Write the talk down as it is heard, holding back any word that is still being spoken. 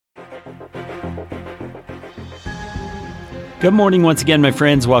Good morning once again, my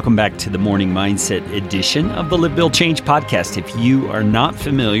friends. Welcome back to the Morning Mindset edition of the Live, Build, Change podcast. If you are not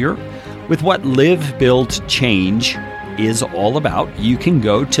familiar with what Live, Build, Change is all about, you can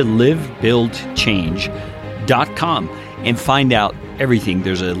go to livebuildchange.com and find out everything.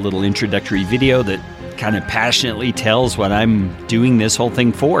 There's a little introductory video that kind of passionately tells what I'm doing this whole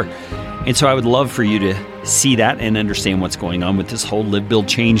thing for. And so I would love for you to see that and understand what's going on with this whole Live, Build,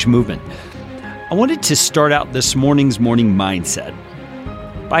 Change movement. I wanted to start out this morning's morning mindset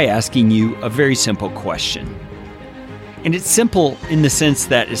by asking you a very simple question. And it's simple in the sense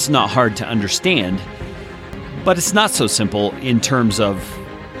that it's not hard to understand, but it's not so simple in terms of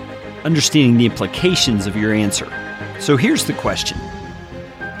understanding the implications of your answer. So here's the question.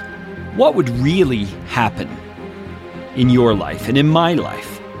 What would really happen in your life and in my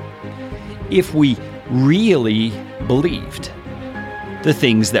life if we really believed the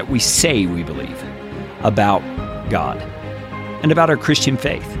things that we say we believe about God and about our Christian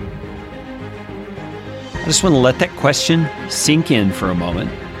faith? I just want to let that question sink in for a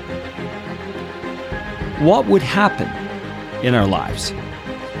moment. What would happen in our lives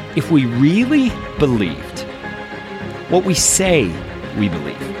if we really believed what we say we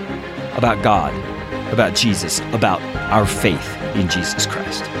believe about God, about Jesus, about our faith in Jesus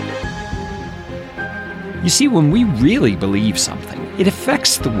Christ? You see, when we really believe something, it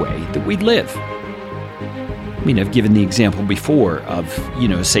affects the way that we live. I mean, I've given the example before of,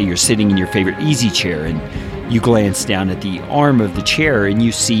 say you're sitting in your favorite easy chair and you glance down at the arm of the chair and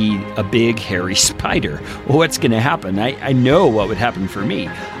you see a big, hairy spider. Well, what's going to happen? I know what would happen for me.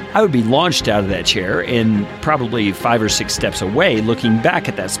 I would be launched out of that chair and probably 5 or 6 steps away, looking back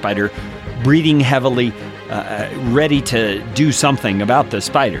at that spider, breathing heavily, ready to do something about the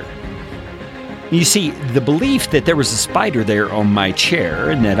spider. You see, the belief that there was a spider there on my chair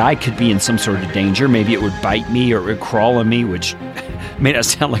and that I could be in some sort of danger, maybe it would bite me or it would crawl on me, which may not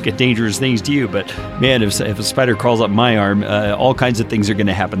sound like a dangerous thing to you, but man, if a spider crawls up my arm, all kinds of things are going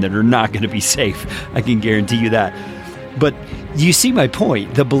to happen that are not going to be safe. I can guarantee you that. But you see my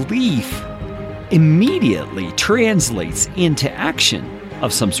point. The belief immediately translates into action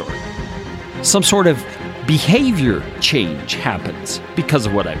of some sort. Some sort of behavior change happens because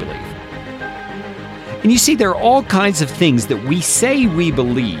of what I believe. And you see, there are all kinds of things that we say we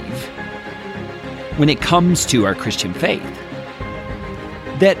believe when it comes to our Christian faith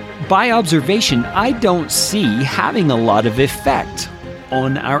that by observation, I don't see having a lot of effect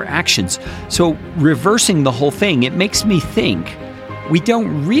on our actions. So reversing the whole thing, it makes me think we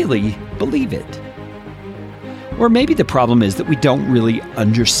don't really believe it. Or maybe the problem is that we don't really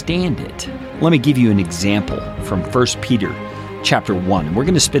understand it. Let me give you an example from 1 Peter chapter 1. And we're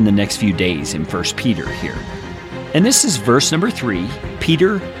going to spend the next few days in 1 Peter here. And this is verse number 3.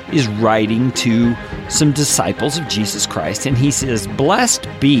 Peter is writing to some disciples of Jesus Christ, and he says, "Blessed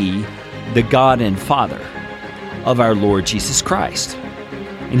be the God and Father of our Lord Jesus Christ."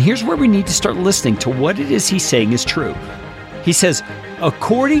 And here's where we need to start listening to what it is he's saying is true. He says,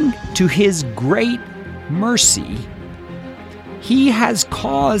 "According to his great mercy, he has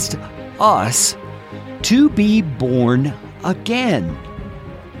caused us to be born again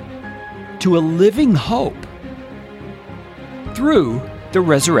to a living hope through the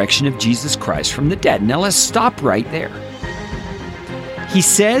resurrection of Jesus Christ from the dead." Now let's stop right there. He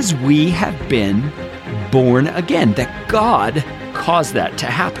says we have been born again, that God caused that to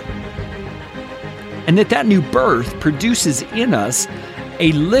happen. And that new birth produces in us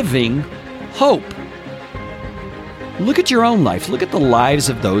a living hope. Look at your own life. Look at the lives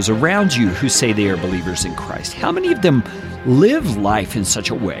of those around you who say they are believers in Christ. How many of them live life in such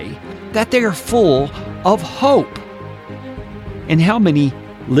a way that they are full of hope? And how many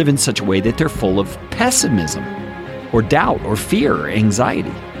live in such a way that they're full of pessimism or doubt or fear or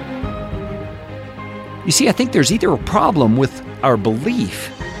anxiety? You see, I think there's either a problem with our belief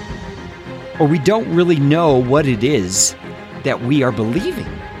or we don't really know what it is that we are believing.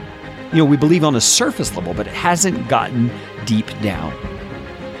 We believe on a surface level, but it hasn't gotten deep down.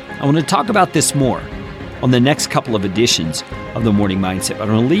 I want to talk about this more on the next couple of editions of the Morning Mindset, but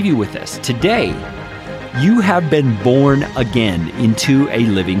I want to leave you with this. Today, you have been born again into a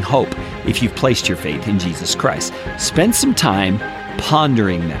living hope if you've placed your faith in Jesus Christ. Spend some time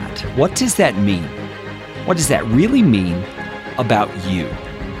pondering that. What does that mean? What does that really mean about you?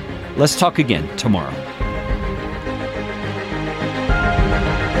 Let's talk again tomorrow.